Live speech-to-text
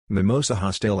Mimosa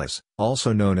hostilis,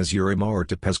 also known as Urima or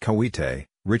Tepezcahuite,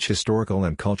 rich historical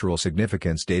and cultural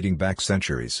significance dating back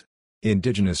centuries.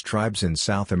 Indigenous tribes in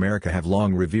South America have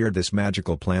long revered this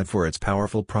magical plant for its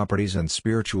powerful properties and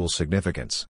spiritual significance.